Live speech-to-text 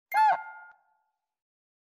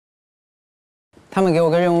他们给我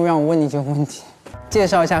个任务，让我问你这个问题，介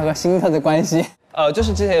绍一下和星特的关系。就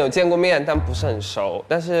是之前有见过面，但不是很熟。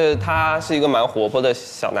但是他是一个蛮活泼的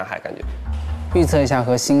小男孩，感觉。预测一下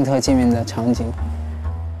和星特见面的场景。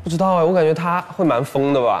不知道哎，我感觉他会蛮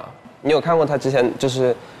疯的吧？你有看过他之前就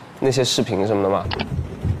是那些视频什么的吗？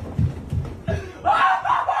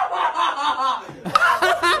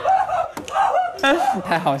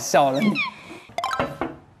太好笑了你。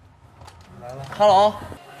Hello，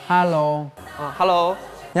 啊 ，Hello，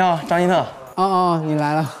 你好，张星特。哦，你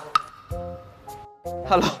来了。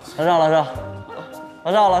Hello， 老少。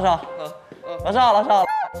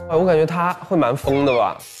我感觉他会蛮疯的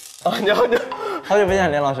吧？啊，你好，好久不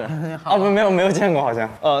见，连老师。啊，没有见过好像。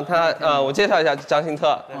我介绍一下张星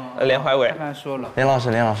特，连淮伟。刚才说了。连老师。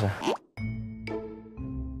那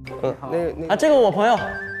啊，这个我朋友。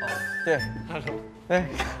对。对。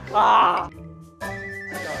啊。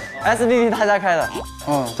SDD 他家开的。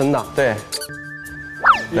真的。对。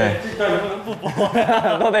对。这能不能不播？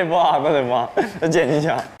都得播啊，要剪进去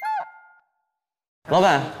啊。老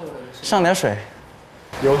板，上点水。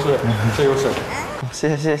有水，这有水。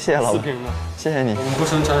谢谢老板。4瓶的。谢谢你。我们不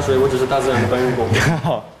生产水，我只是大自然的搬运工。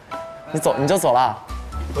你就走了？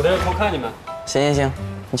我在这偷看你们。行，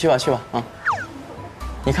你去吧啊。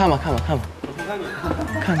你看吧。我偷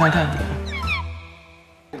看你。看。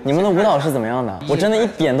你们的舞蹈是怎么样的？我真的一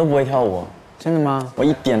点都不会跳舞。真的吗？我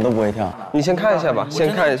一点都不会跳。你先看一下吧，你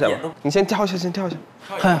先跳一下。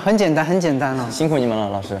很简单了。辛苦你们了，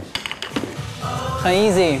老师。很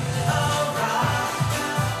easy。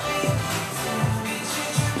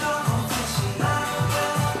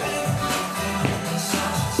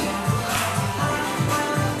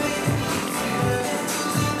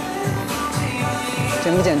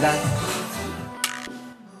简不简单？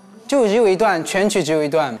就只有一段，全曲只有一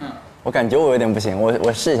段。我感觉我有点不行，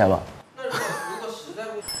我试一下吧。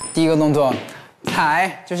第一个动作，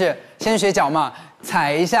踩，就是先学脚嘛，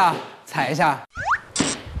踩一下。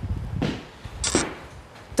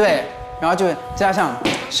对，然后就加上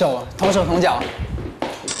手，同手同脚。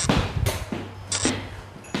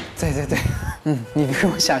对，你比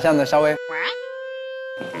我想象的稍微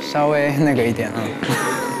那个一点啊。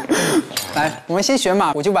来，我们先学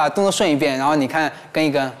嘛，我就把动作顺一遍，然后你看跟一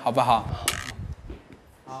跟，好不好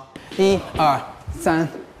？1、2、3，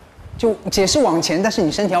就解释往前，但是你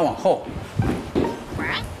身体要往后。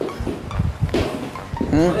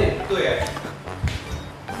对。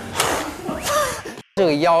这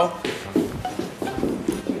个腰。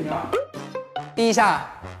第一下。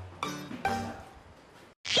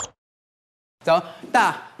走，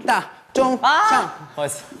大中上。不好意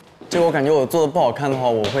思。这个我感觉我做的不好看的话，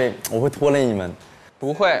我会拖累你们。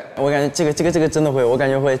不会，我感觉这个真的会，我感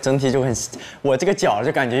觉会整体就很，我这个脚就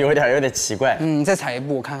感觉有点奇怪。你再踩一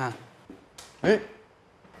步，我看看。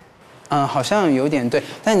好像有点对，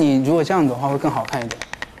但你如果这样的话会更好看一点。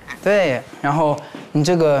对，然后你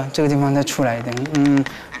这个地方再出来一点，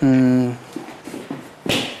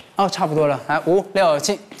差不多了，来5、6、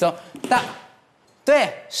7，走，大，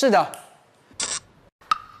对，是的。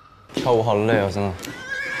跳舞好累哦，真的。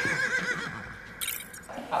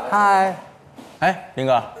嗨，林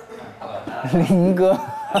哥。林哥。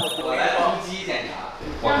我来帮机检查。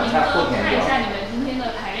让林哥看一下你们今天的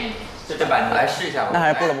排练。这版你来试一下吧。那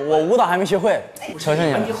还是不了，我舞蹈还没学会，求求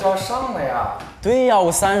你了。你要上了呀。对呀，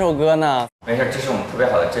我3首歌呢。没事，这是我们特别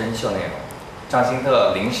好的真人秀内容。张星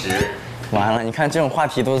特临时。完了，你看这种话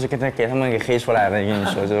题都是给他们给黑出来的，跟你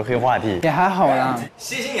说这是黑话题。也还好啦。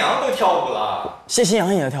谢新阳都跳舞了。谢新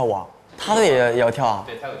阳也要跳舞啊？他的也要跳啊？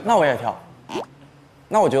对，他有。那我也跳。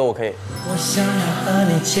那我觉得我可以。我想要和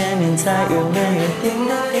你见面，在约定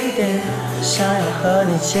那一天，想要和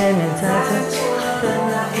你见面，在最亲爱的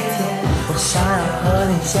那一天，我想要和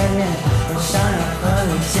你见面，我想要和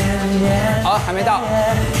你见面。好，还没到。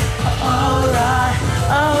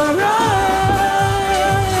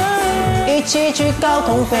一起去高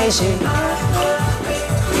空飞行，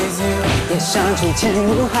也想去潜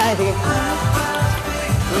入海底，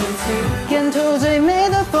沿途最美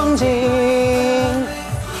的风景。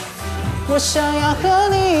我想要和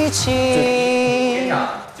你一起。跟你讲，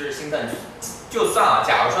就是兴奋，就算啊，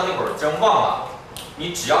假如说那会儿真忘了，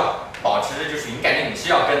你只要保持着就是你感觉你是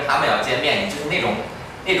要跟他们要见面，你就是那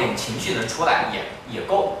种情绪能出来也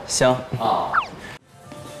够。行啊。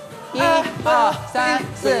1、2、3、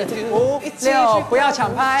4、5、6，不要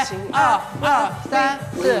抢拍。2、2、3、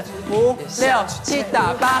4、5、6、7、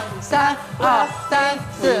打8。3、2、3、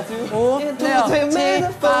4、5、6、7、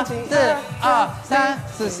8。4、2、3、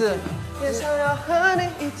4、4。也想要和你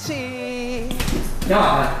一起。挺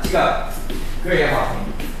好看，这个歌也好听，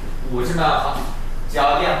舞是呢好，只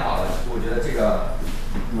要练好了，我觉得这个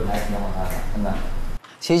舞台挺好看的，真的。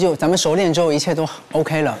其实就咱们熟练之后，一切都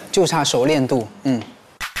OK 了，就差熟练度。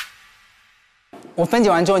我分解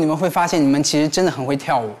完之后，你们会发现你们其实真的很会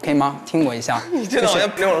跳舞，可以吗？听我一下。你真的好像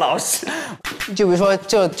那种老师。就比如说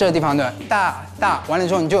这地方对，大完了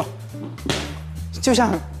之后你就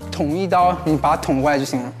像捅一刀，你把它捅过来就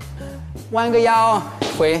行了。弯个腰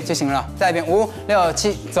回就行了。再一遍，5、6、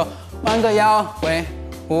7，走。弯个腰回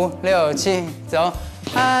，5、6、7，走。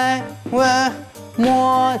爱问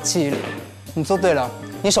摸起，你做对了，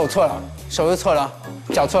你手错了，手又错了，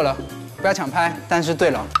脚错了，不要抢拍，但是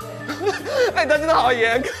对了。哎，他真的好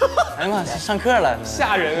严格。哎呀妈，上课了，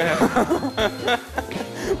吓人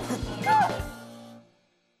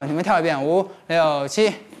哎！你们跳一遍，5、6、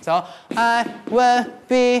7，走。I will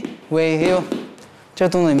be with you。这个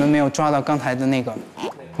动作你们没有抓到刚才的那个。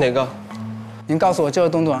哪个？你们告诉我这个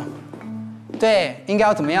动作。对，应该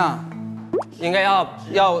要怎么样？应该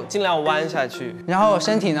要尽量弯下去。然后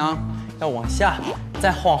身体呢？要往下，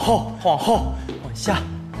再往后，往下。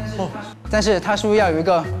但是它是不是要有一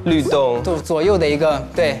个律动，左右的一个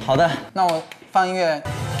对？好的，那我放音乐。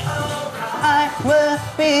I will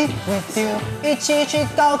be with you， 一起去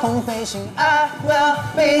高空飞行。I will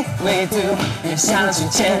be with you， 别想去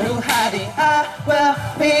潜入海底。I will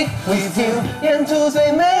be with you， 沿途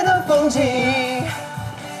最美的风景，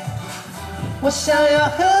我想要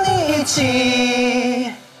和你一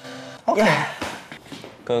起。OK，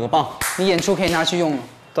 哥哥棒，你演出可以拿去用了。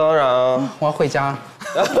当然啊，我要回家。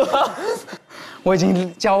我已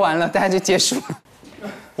经教完了，大家就结束了。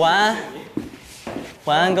晚安，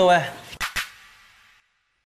晚安各位。